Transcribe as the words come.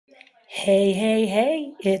Hey, hey,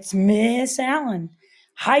 hey, it's Miss Allen.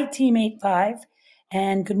 Hi, Team 85,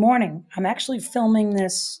 and good morning. I'm actually filming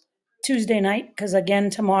this Tuesday night because,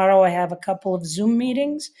 again, tomorrow I have a couple of Zoom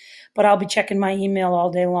meetings, but I'll be checking my email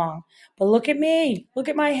all day long. But look at me, look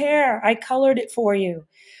at my hair. I colored it for you.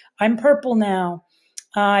 I'm purple now.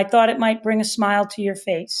 I thought it might bring a smile to your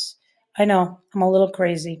face. I know, I'm a little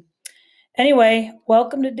crazy. Anyway,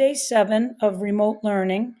 welcome to day 7 of remote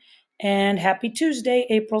learning and happy Tuesday,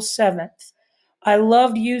 April 7th. I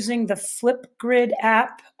loved using the Flipgrid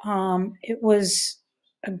app. It was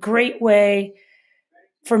a great way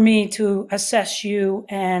for me to assess you,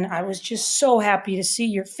 and I was just so happy to see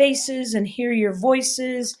your faces and hear your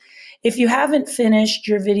voices. If you haven't finished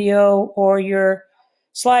your video or your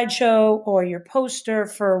slideshow or your poster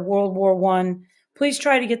for World War One, please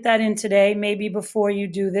try to get that in today, maybe before you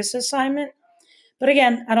do this assignment. But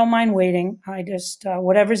again, I don't mind waiting. I just,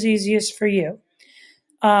 whatever's easiest for you.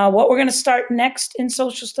 What we're going to start next in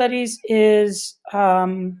social studies is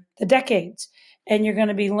the decades. And you're going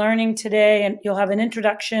to be learning today, and you'll have an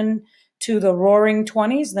introduction to the Roaring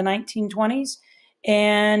 20s, the 1920s.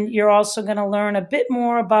 And you're also going to learn a bit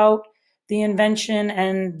more about the invention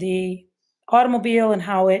and the automobile and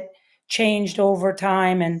how it changed over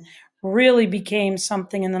time and really became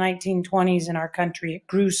something in the 1920s in our country. It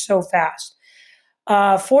grew so fast.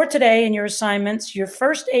 For today in your assignments, your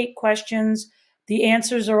first 8 questions, the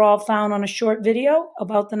answers are all found on a short video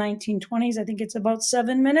about the 1920s. I think it's about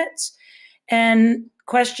 7 minutes. And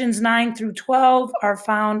questions 9 through 12 are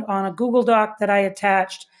found on a Google Doc that I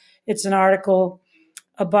attached. It's an article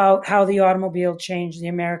about how the automobile changed the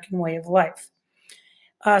American way of life.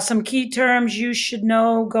 Some key terms you should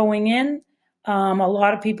know going in. A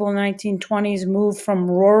lot of people in the 1920s moved from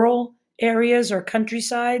rural areas or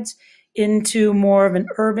countrysides into more of an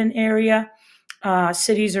urban area,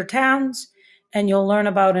 cities or towns, and you'll learn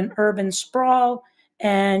about an urban sprawl,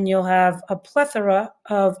 and you'll have a plethora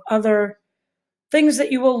of other things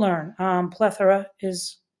that you will learn. Plethora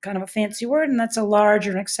is kind of a fancy word, and that's a large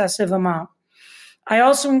or an excessive amount. I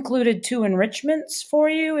also included 2 enrichments for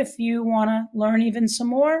you if you want to learn even some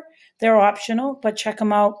more. They're optional, but check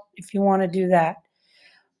them out if you want to do that.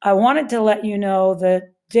 I wanted to let you know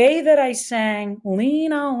the day that I sang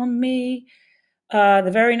Lean on Me, the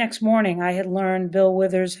very next morning I had learned Bill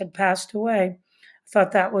Withers had passed away. I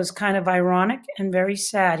thought that was kind of ironic and very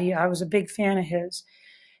sad. I was a big fan of his.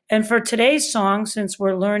 And for today's song, since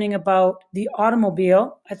we're learning about the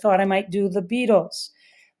automobile, I thought I might do the Beatles.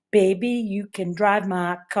 Baby, you can drive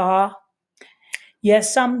my car.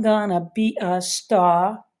 Yes, I'm gonna be a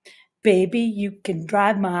star. Baby, you can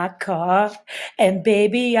drive my car. And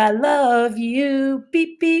baby, I love you.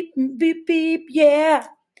 Beep, beep, beep, beep, yeah.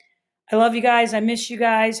 I love you guys. I miss you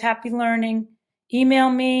guys. Happy learning. Email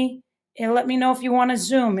me and let me know if you want to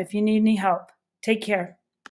Zoom, if you need any help. Take care.